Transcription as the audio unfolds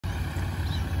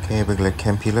Okay, begleich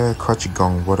Campila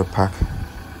Cudgegong Water Park.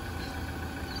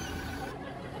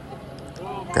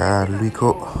 Ka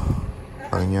Luiko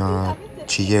Bagno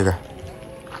Chiega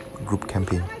Group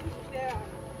Camping.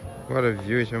 What a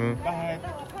view, Shamu.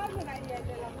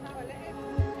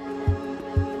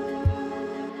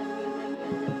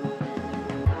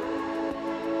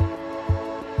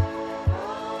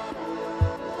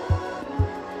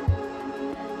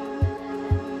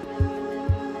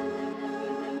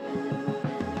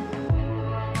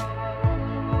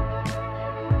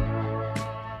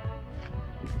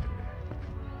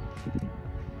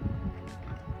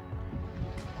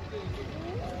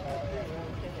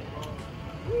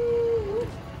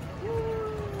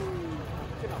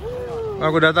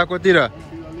 Aku dah takut tidak?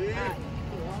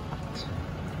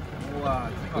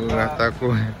 Aku dah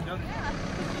takut.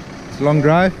 It's long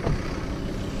drive.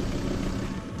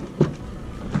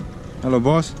 Hello,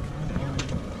 boss.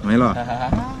 Maila.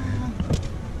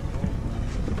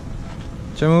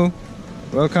 Chamu,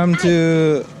 welcome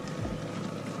to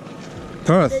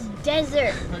Perth. The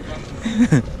desert.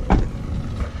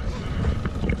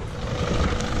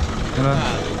 Hello.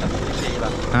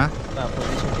 Hah?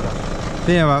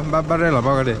 Iya pak, barel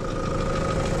apa kade?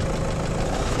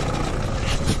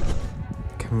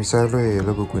 Misalnya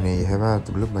lo gune heba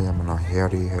belum banyak mana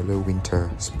hari hello winter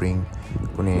spring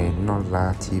gune non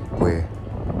la tipe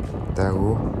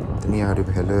tahu ni hari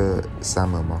hello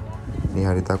summer ma ni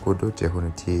hari takut do je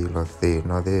gune ti lo the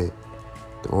no de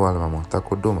to ala ma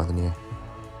takut do ma ni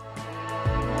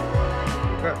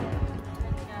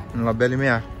lo beli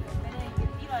mia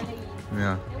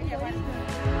mia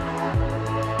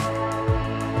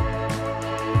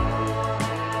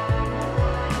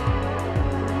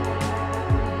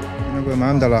Gue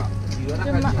mana dah?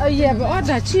 Iya,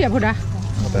 ada cie apa dah?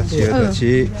 Ada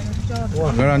cie.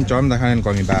 Orang jom dah kan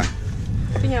kau mibah.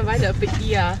 Punya banyak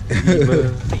pergi ya.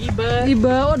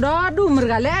 Iba, ada aduh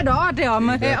mergale ada ada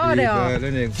om ada.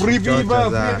 Free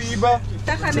iba.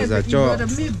 Tak kan iba ada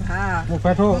mibah. Mau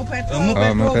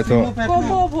peto.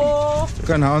 Po.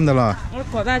 Kan hal dah lah.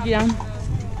 Kau dah jiang.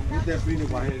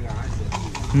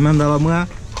 Mana dah lah mua?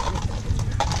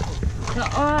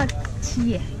 Oh,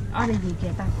 cie. Ada juga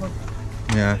takut.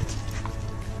 Ya.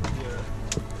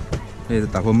 Ini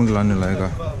tak apa menggelan lah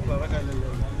kau.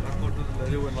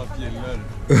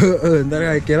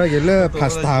 Ntar kira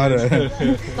pasta ada.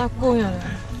 Takut ya.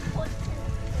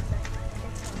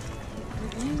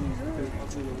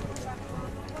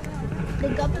 The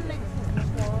government.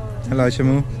 Hello,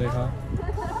 Shamu.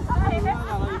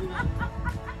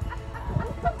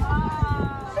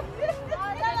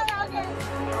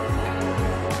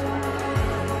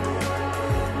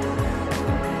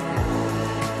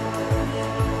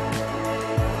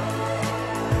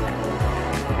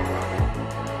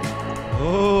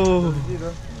 Oh.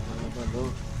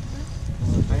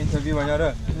 Interview banyak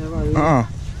dah.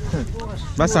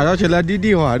 Bahasa dah celah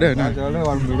Didi wah dah. Nah, celah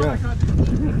orang muda.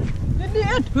 Jadi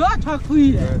dua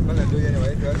cakui.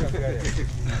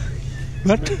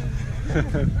 What?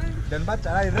 Dan baca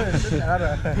lah itu.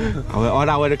 Orang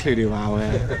awak dah clear dia wah.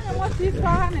 What's this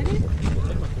one?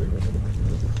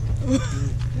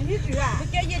 Ini juga.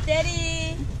 Look at your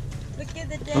daddy. Look at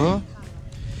the daddy. Oh.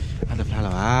 Ada pula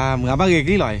lah. Mengapa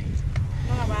gigi loy?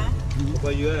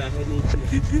 Bao nhiêu là hay đi?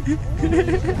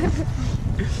 Lên.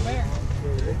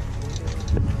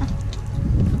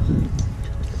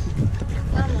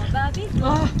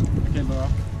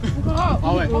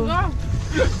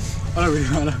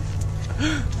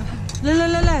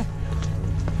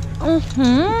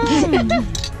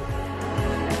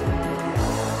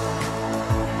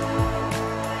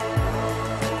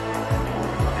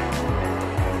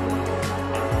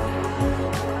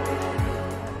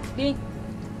 Đi.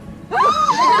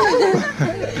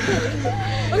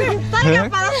 Okay, tanya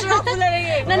para surat pula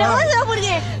lagi. Nana mana sudah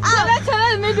pergi?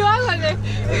 Cara ni dua kali.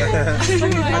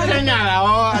 Tanya lah,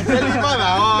 oh, jadi mana,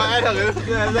 oh, ada ke?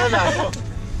 Ada.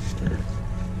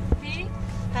 Pi,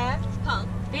 ha, pang.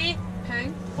 Pi, pang.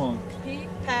 Pang. Pi,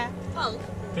 ha, pang.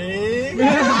 Pi.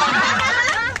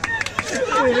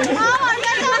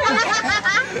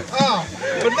 Oh,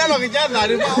 benar loh kerjaan lah,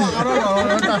 dia bawa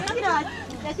orang.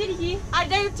 Dah sini.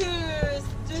 Ada tu.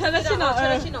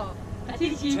 Traditional.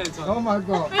 Oh my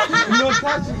god. No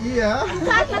touch here.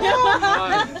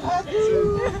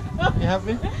 You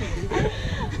happy?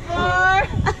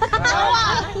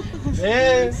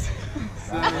 Yes.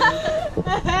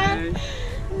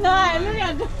 No, look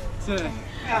at that.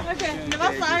 Okay,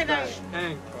 lepas saya dah.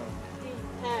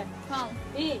 Pang.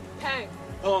 Pi, pang.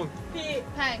 Pong. Pi,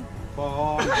 pang.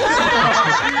 bò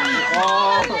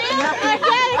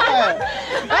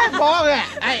bò kìa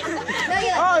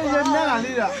ôi dân nó là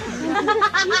đi rồi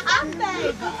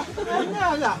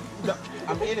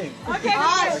I'm eating. Okay.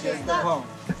 Go home.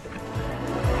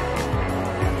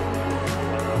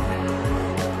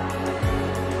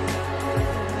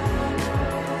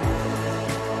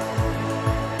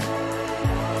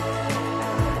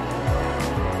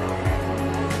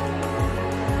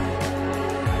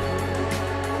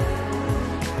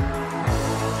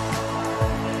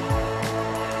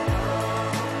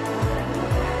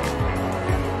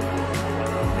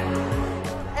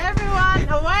 Everyone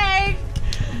awake.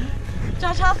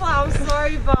 I'm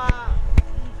sorry, but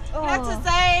I have to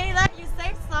say that you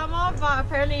saved someone, but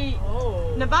apparently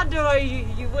Nevada,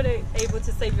 you weren't able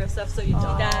to save yourself, so you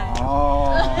died.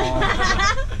 Oh.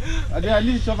 Ada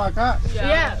ni coba kak.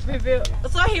 Yeah, review.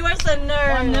 So he was a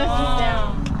nurse. One nurse is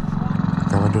down.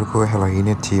 Kamu dulu kau hello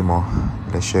ini team oh,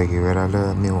 le share kita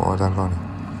le meal order lor.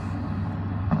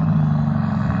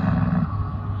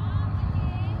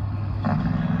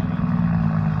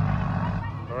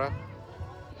 Alright.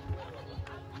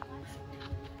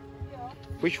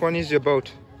 Which one is your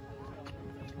boat?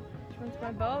 Which one's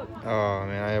my boat? Oh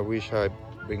man, I wish I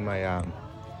bring my yak.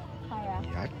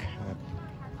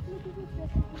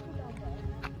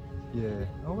 Yeah.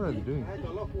 Oh, what are they doing?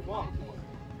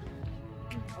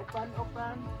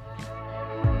 Open.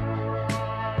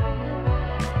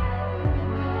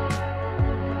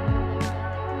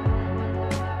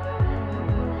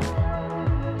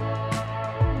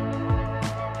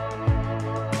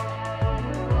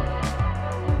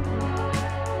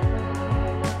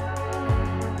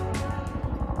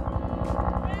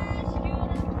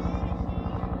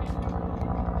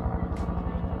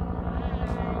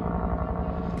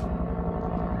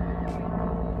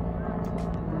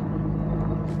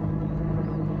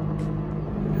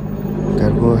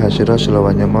 Aku hasil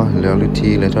selawanya mah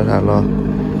reality letter halo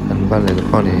dan balik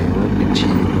kau ni binci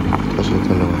kasih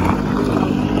terlalu.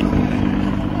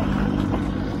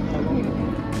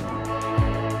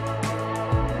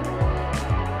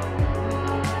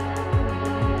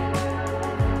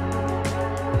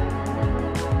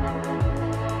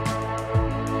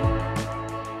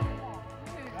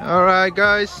 Alright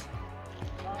guys,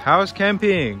 how's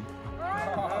camping?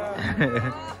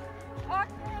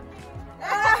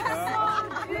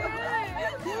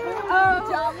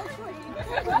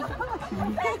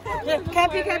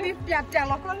 Campy, biar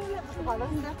lock on.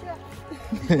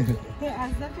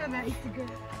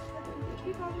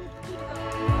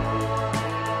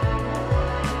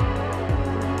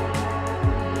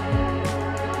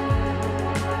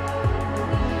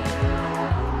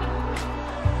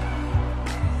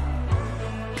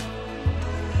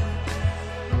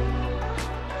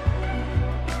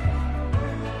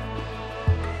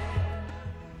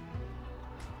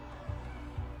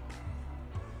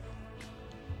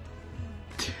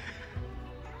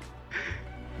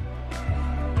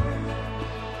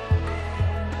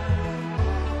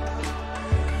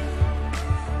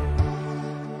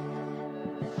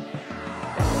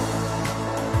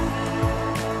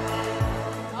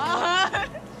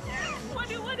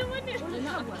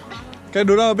 Cái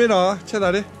đồ nào bên đó, chết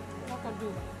nào đi.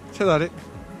 Chết nào đi.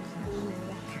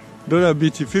 Đồ là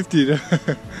BT50 đó.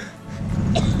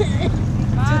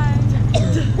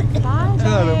 Chết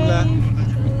nào được là.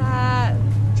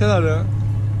 Chết nào được.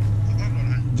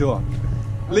 Chưa.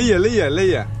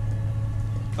 Lấy à.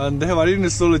 Đây vào đi nó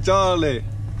solo cho lệ.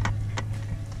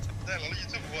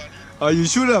 You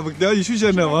shoot up, you shoot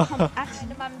chân nào mà.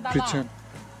 Pretend.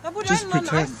 Just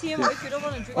pretend.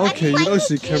 Okay, you don't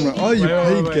see camera. Oh, you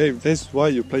play game. That's why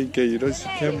you play game. You don't see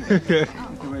camera.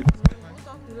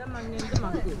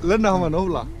 Lên nào mà nấu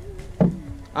là?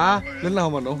 Lên nào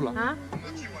mà nấu là?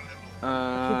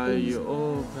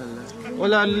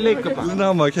 Ola lek apa? Lên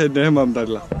nào mà cái này mà đặt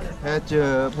là?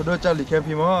 Chưa, phụ nữ cho lịch kém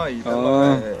phim thôi.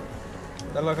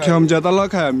 Kém giờ tao lo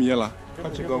khai mía là.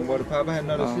 Cudgegong baru apa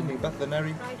hendak sini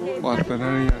partneri.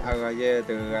 Partneri. Agak ye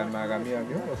dengan kami yang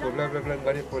itu, sebelum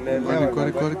kali boleh.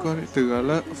 Kori từ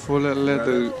là phô lệ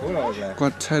từ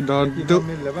quạt chạy đón đúc.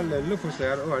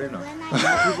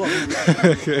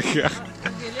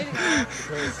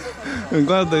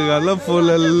 Qua từ là phô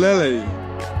lệ này.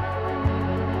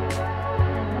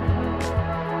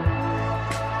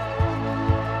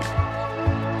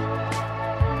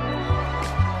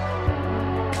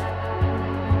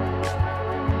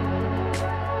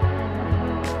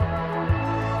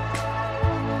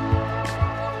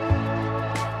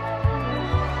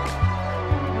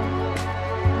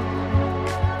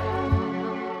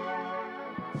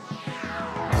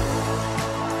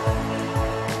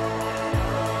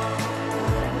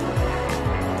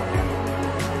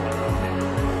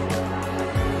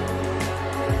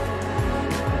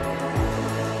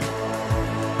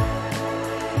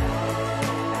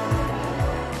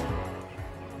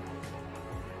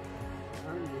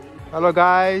 Hello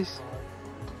guys.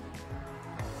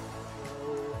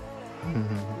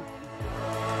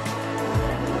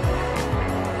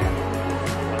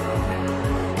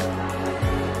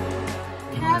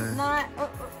 That's not.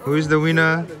 Who is the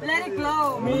winner? Let it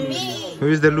glow. Me. Who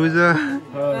is the loser?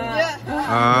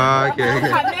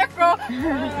 Okay.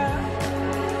 Okay.